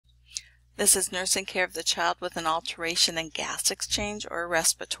This is nursing care of the child with an alteration in gas exchange or a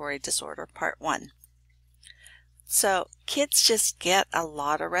respiratory disorder, part 1. So kids just get a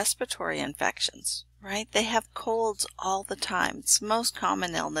lot of respiratory infections, right? They have colds all the time. It's the most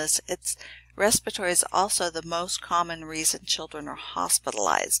common illness. Respiratory is also the most common reason children are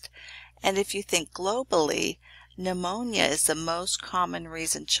hospitalized. And if you think globally, pneumonia is the most common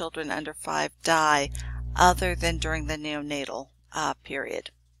reason children under 5 die, other than during the neonatal period.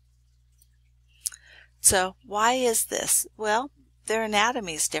 So why is this? Well, their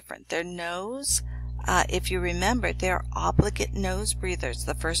anatomy is different. Their nose, if you remember, they're obligate nose breathers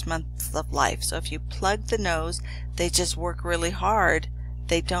the first months of life. So if you plug the nose, they just work really hard.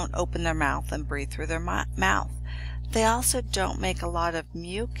 They don't open their mouth and breathe through their mouth. They also don't make a lot of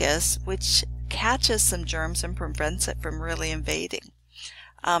mucus, which catches some germs and prevents it from really invading.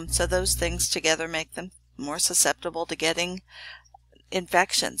 So those things together make them more susceptible to getting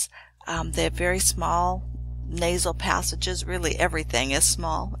infections. They have very small nasal passages. Really everything is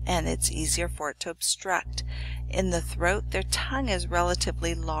small, and it's easier for it to obstruct. In the throat, their tongue is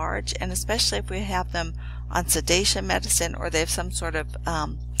relatively large, and especially if we have them on sedation medicine or they have some sort of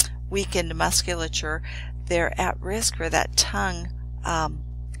weakened musculature, they're at risk for that tongue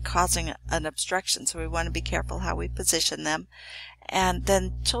causing an obstruction. So we want to be careful how we position them. And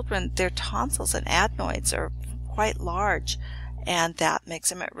then children, their tonsils and adenoids are quite large, and that makes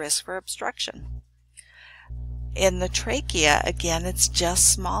them at risk for obstruction. In the trachea, again, it's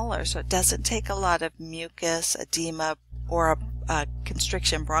just smaller, so it doesn't take a lot of mucus, edema, or a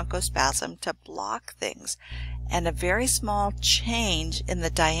constriction bronchospasm to block things. And a very small change in the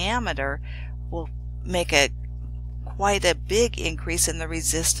diameter will make quite a big increase in the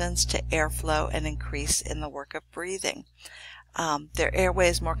resistance to airflow and increase in the work of breathing. Their airway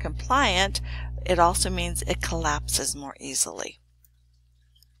is more compliant. It also means it collapses more easily.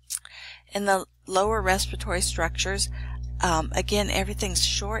 In the lower respiratory structures, again, everything's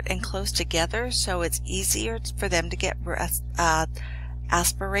short and close together, so it's easier for them to get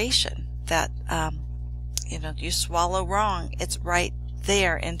aspiration. That you swallow wrong, it's right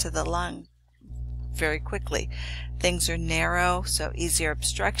there into the lung very quickly. Things are narrow, so easier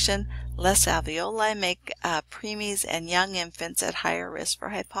obstruction. Less alveoli make preemies and young infants at higher risk for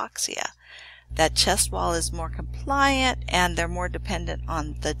hypoxia. That chest wall is more compliant, and they're more dependent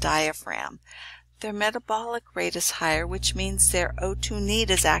on the diaphragm. Their metabolic rate is higher, which means their O2 need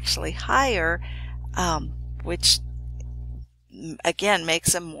is actually higher, which again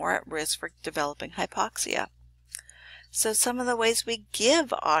makes them more at risk for developing hypoxia. So some of the ways we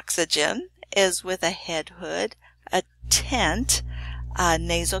give oxygen is with a head hood, a tent, a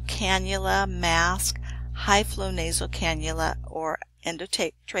nasal cannula, mask, high flow nasal cannula, or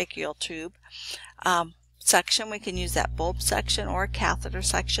endotracheal tube. Suction, we can use that bulb suction or catheter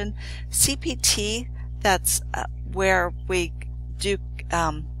suction. CPT, that's where we do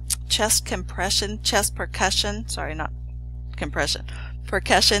chest percussion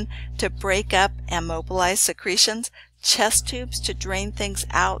to break up and mobilize secretions. Chest tubes to drain things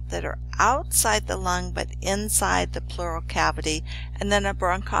out that are outside the lung but inside the pleural cavity. And then a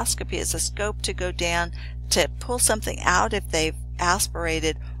bronchoscopy is a scope to go down to pull something out if they've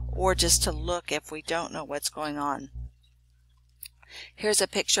aspirated, or just to look if we don't know what's going on. Here's a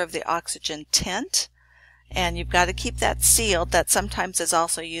picture of the oxygen tent, and you've got to keep that sealed. That sometimes is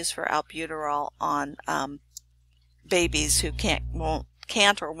also used for albuterol on babies who can't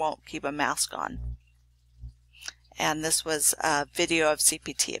or won't keep a mask on. And this was a video of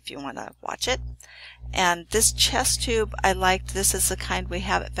CPT if you want to watch it. And this chest tube I liked. This is the kind we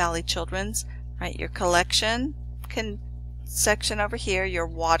have at Valley Children's, right? Your collection section over here, your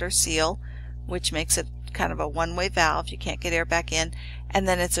water seal, which makes it kind of a one-way valve. You can't get air back in. And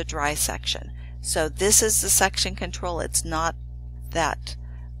then it's a dry section. So this is the suction control. It's not that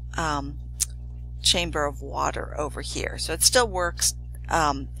chamber of water over here. So it still works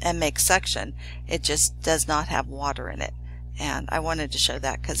and makes suction. It just does not have water in it. And I wanted to show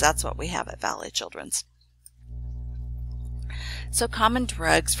that because that's what we have at Valley Children's. So common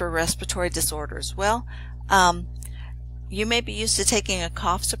drugs for respiratory disorders. Well, you may be used to taking a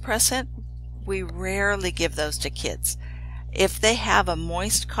cough suppressant. We rarely give those to kids. If they have a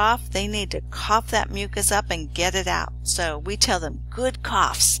moist cough, they need to cough that mucus up and get it out. So we tell them good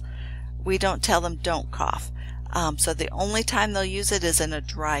coughs. We don't tell them don't cough. So the only time they'll use it is in a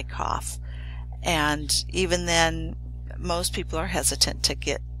dry cough. And even then, most people are hesitant to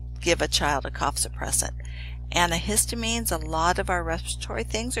give a child a cough suppressant. Antihistamines, a lot of our respiratory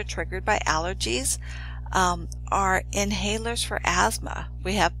things are triggered by allergies. Are inhalers for asthma.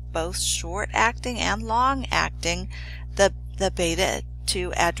 We have both short-acting and long-acting. The beta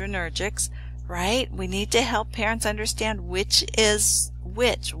to adrenergics, right? We need to help parents understand which is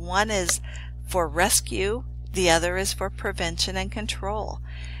which. One is for rescue, the other is for prevention and control.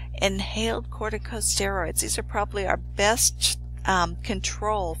 Inhaled corticosteroids, these are probably our best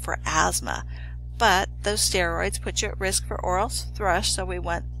control for asthma, but those steroids put you at risk for oral thrush, so we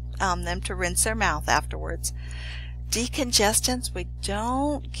want them to rinse their mouth afterwards. Decongestants, we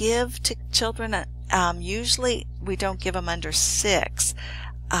don't give to children, usually we don't give them under 6.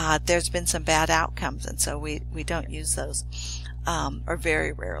 There's been some bad outcomes, and so we don't use those, or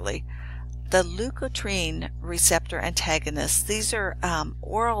very rarely. The leukotriene receptor antagonists, these are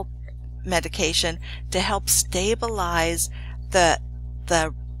oral medication to help stabilize the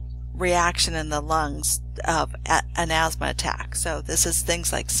reaction in the lungs of an asthma attack. So this is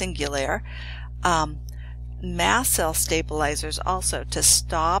things like Singulair. Mast cell stabilizers also to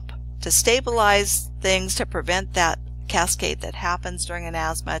stabilize things, to prevent that cascade that happens during an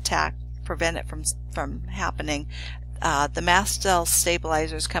asthma attack, prevent it from happening. The mast cell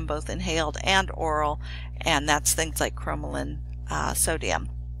stabilizers come both inhaled and oral, and that's things like cromolyn sodium.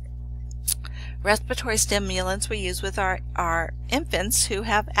 Respiratory stimulants we use with our infants who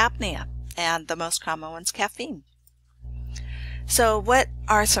have apnea, and the most common one's caffeine. So what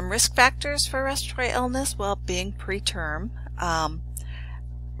are some risk factors for respiratory illness? Well, being preterm,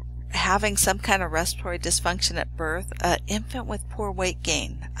 having some kind of respiratory dysfunction at birth. An infant with poor weight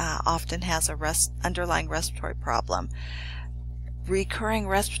gain often has a underlying respiratory problem. Recurring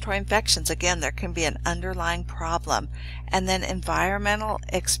respiratory infections, again, there can be an underlying problem. And then environmental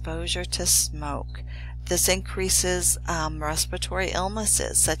exposure to smoke. This increases respiratory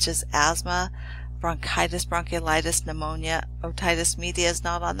illnesses such as asthma, bronchitis, bronchiolitis, pneumonia. Otitis media is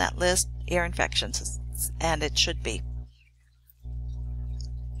not on that list. Ear infections, and it should be.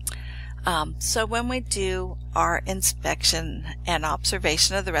 So when we do our inspection and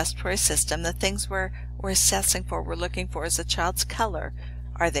observation of the respiratory system, the things we're assessing for, we're looking for, is the child's color.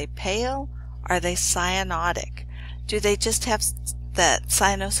 Are they pale? Are they cyanotic? Do they just have the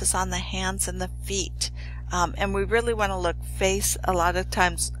cyanosis on the hands and the feet? And we really want to look face. A lot of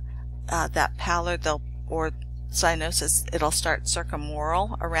times that pallor or cyanosis, it'll start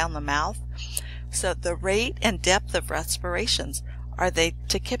circummoral around the mouth. So the rate and depth of respirations. Are they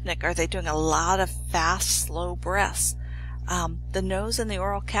tachypnic? Are they doing a lot of fast, slow breaths? The nose and the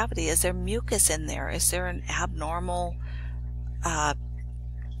oral cavity, is there mucus in there? Is there an abnormal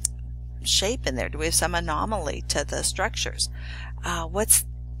shape in there? Do we have some anomaly to the structures? What's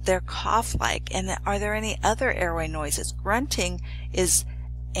their cough like? And are there any other airway noises? Grunting is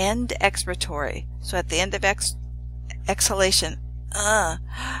end expiratory. So at the end of exhalation,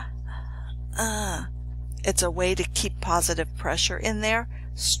 it's a way to keep positive pressure in there.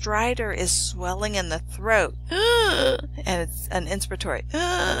 Stridor is swelling in the throat, and it's an inspiratory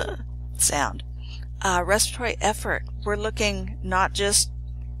sound. Respiratory effort, we're looking not just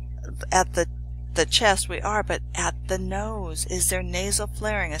at the chest, but at the nose. Is there nasal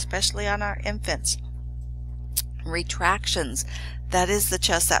flaring, especially on our infants? Retractions, that is the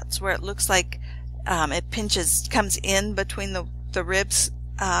chest. That's where it looks like it comes in between the ribs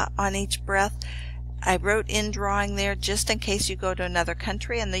on each breath. I wrote indrawing there just in case you go to another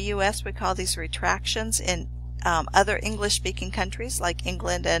country. In the U.S., we call these retractions. In other English-speaking countries like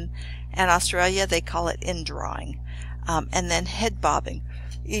England and Australia, they call it indrawing. And then head bobbing.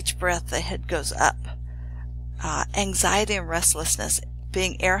 Each breath, the head goes up. Anxiety and restlessness.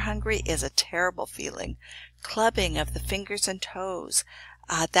 Being air hungry is a terrible feeling. Clubbing of the fingers and toes.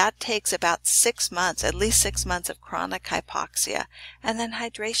 That takes about 6 months, at least 6 months of chronic hypoxia. And then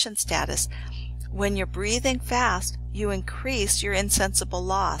hydration status. When you're breathing fast, you increase your insensible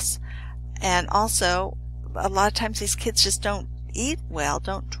loss. And also, a lot of times these kids just don't eat well,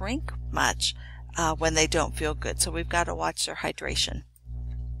 don't drink much when they don't feel good. So we've got to watch their hydration.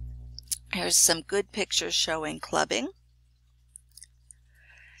 Here's some good pictures showing clubbing.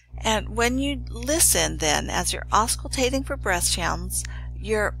 And when you listen then, as you're auscultating for breath sounds,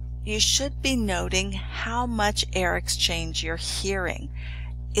 you should be noting how much air exchange you're hearing.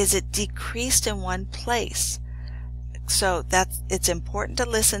 Is it decreased in one place? So it's important to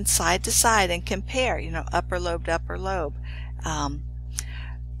listen side to side and compare, upper lobe to upper lobe.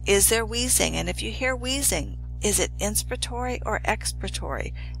 Is there wheezing? And if you hear wheezing, is it inspiratory or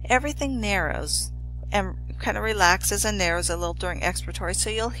expiratory? Everything narrows and kind of relaxes and narrows a little during expiratory, so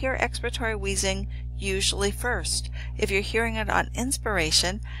you'll hear expiratory wheezing usually first. If you're hearing it on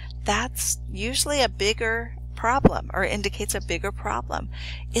inspiration, that's usually a bigger problem, or indicates a bigger problem.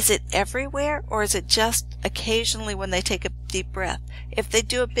 Is it everywhere, or is it just occasionally when they take a deep breath? If they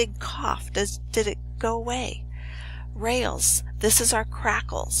do a big cough, did it go away? rales. This is our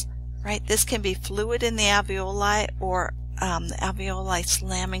crackles, right? This can be fluid in the alveoli or the alveoli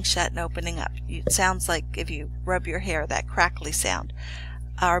slamming shut and opening up. It sounds like if you rub your hair, that crackly sound.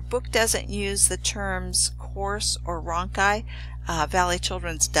 Our book doesn't use the terms coarse or rhonchi. Valley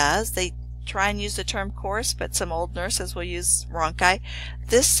Children's does. They try and use the term coarse, but some old nurses will use rhonchi.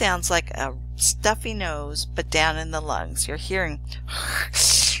 This sounds like a stuffy nose, but down in the lungs. You're hearing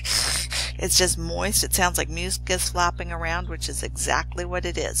it's just moist. It sounds like mucus flapping around, which is exactly what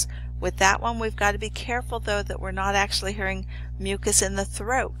it is. With that one, we've got to be careful, though, that we're not actually hearing mucus in the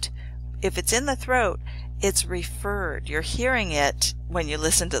throat. If it's in the throat, it's referred. You're hearing it when you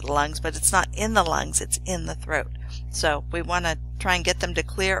listen to the lungs, but it's not in the lungs, it's in the throat. So we want to try and get them to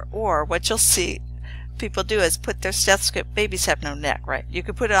clear, or what you'll see people do is put their stethoscope. Babies have no neck, right? You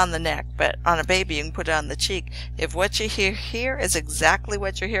can put it on the neck, but on a baby you can put it on the cheek. If what you hear here is exactly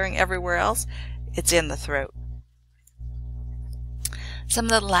what you're hearing everywhere else, it's in the throat. Some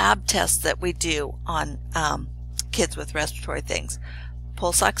of the lab tests that we do on kids with respiratory things.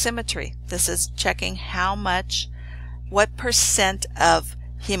 Pulse oximetry. This is checking what percent of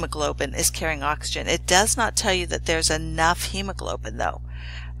hemoglobin is carrying oxygen. It does not tell you that there's enough hemoglobin, though.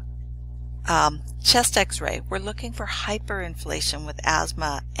 Chest x-ray. We're looking for hyperinflation with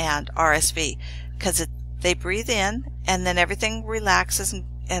asthma and RSV because they breathe in and then everything relaxes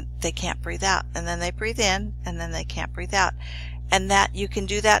and they can't breathe out. And then they breathe in and then they can't breathe out. And that you can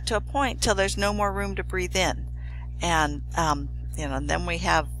do that to a point till there's no more room to breathe in. And, then we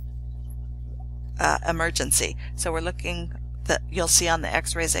have emergency. So we're looking that you'll see on the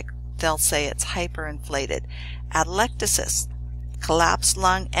x-rays, they'll say it's hyperinflated. Adventitious, collapsed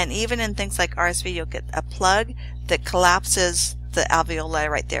lung, and even in things like RSV, you'll get a plug that collapses the alveoli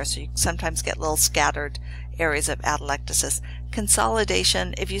right there. So you sometimes get little scattered areas of adventitious.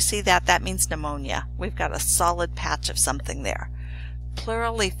 Consolidation, if you see that, that means pneumonia. We've got a solid patch of something there.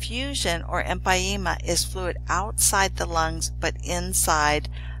 Pleural effusion or empyema is fluid outside the lungs but inside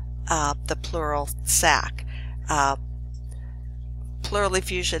the pleural sac. Pleural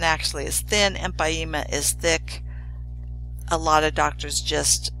effusion actually is thin, empyema is thick. A lot of doctors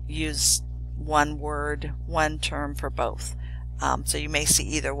just use one word, one term for both. So you may see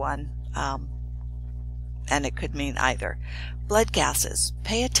either one, and it could mean either. Blood gases.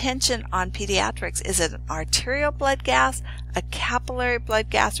 Pay attention on pediatrics. Is it an arterial blood gas, a capillary blood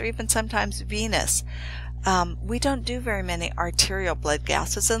gas, or even sometimes venous? We don't do very many arterial blood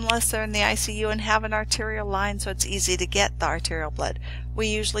gases unless they're in the ICU and have an arterial line, so it's easy to get the arterial blood. We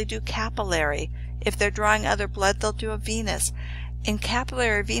usually do capillary. If they're drawing other blood, they'll do a venous. In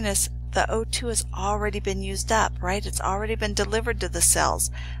capillary venous, the O2 has already been used up, right? It's already been delivered to the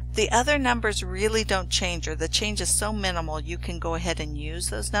cells. The other numbers really don't change, or the change is so minimal you can go ahead and use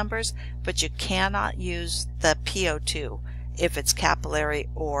those numbers, but you cannot use the PO2 if it's capillary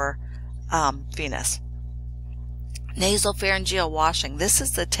or venous. Nasopharyngeal washing. This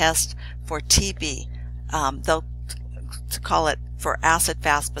is the test for TB. They'll call it for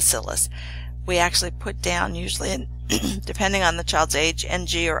acid-fast bacillus. We actually put down, usually, depending on the child's age,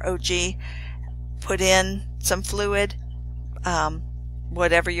 NG or OG, put in some fluid,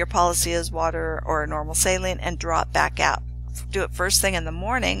 whatever your policy is, water or a normal saline, and draw it back out. Do it first thing in the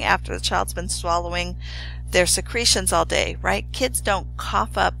morning after the child's been swallowing their secretions all day, right? Kids don't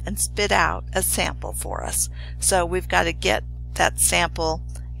cough up and spit out a sample for us. So we've got to get that sample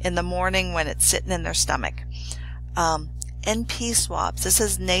in the morning when it's sitting in their stomach. NP swabs. This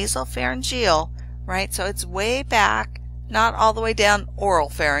is nasopharyngeal, right? So it's way back, not all the way down oral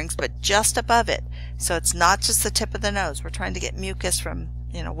pharynx, but just above it. So it's not just the tip of the nose. We're trying to get mucus from,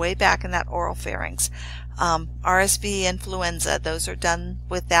 way back in that oral pharynx. RSV, influenza, those are done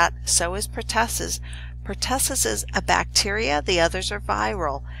with that. So is pertussis. Pertussis is a bacteria. The others are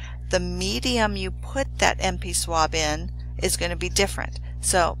viral. The medium you put that NP swab in is going to be different.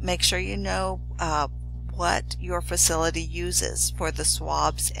 So make sure you know what your facility uses for the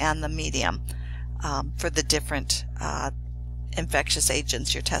swabs and the medium for the different infectious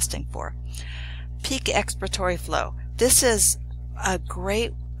agents you're testing for. Peak expiratory flow. This is a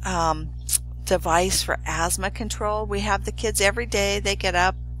great device for asthma control. We have the kids every day. They get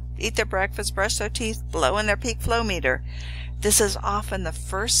up, eat their breakfast, brush their teeth, blow in their peak flow meter. This is often the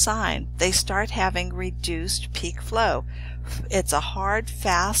first sign they start having reduced peak flow. It's a hard,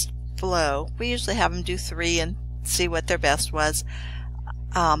 fast blow. We usually have them do 3 and see what their best was.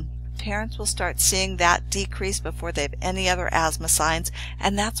 Parents will start seeing that decrease before they have any other asthma signs,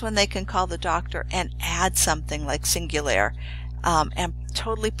 and that's when they can call the doctor and add something like Singulair and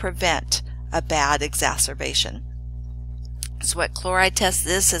totally prevent a bad exacerbation. Sweat chloride test.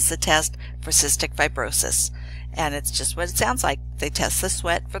 This is the test for cystic fibrosis. And it's just what it sounds like. They test the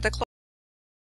sweat for the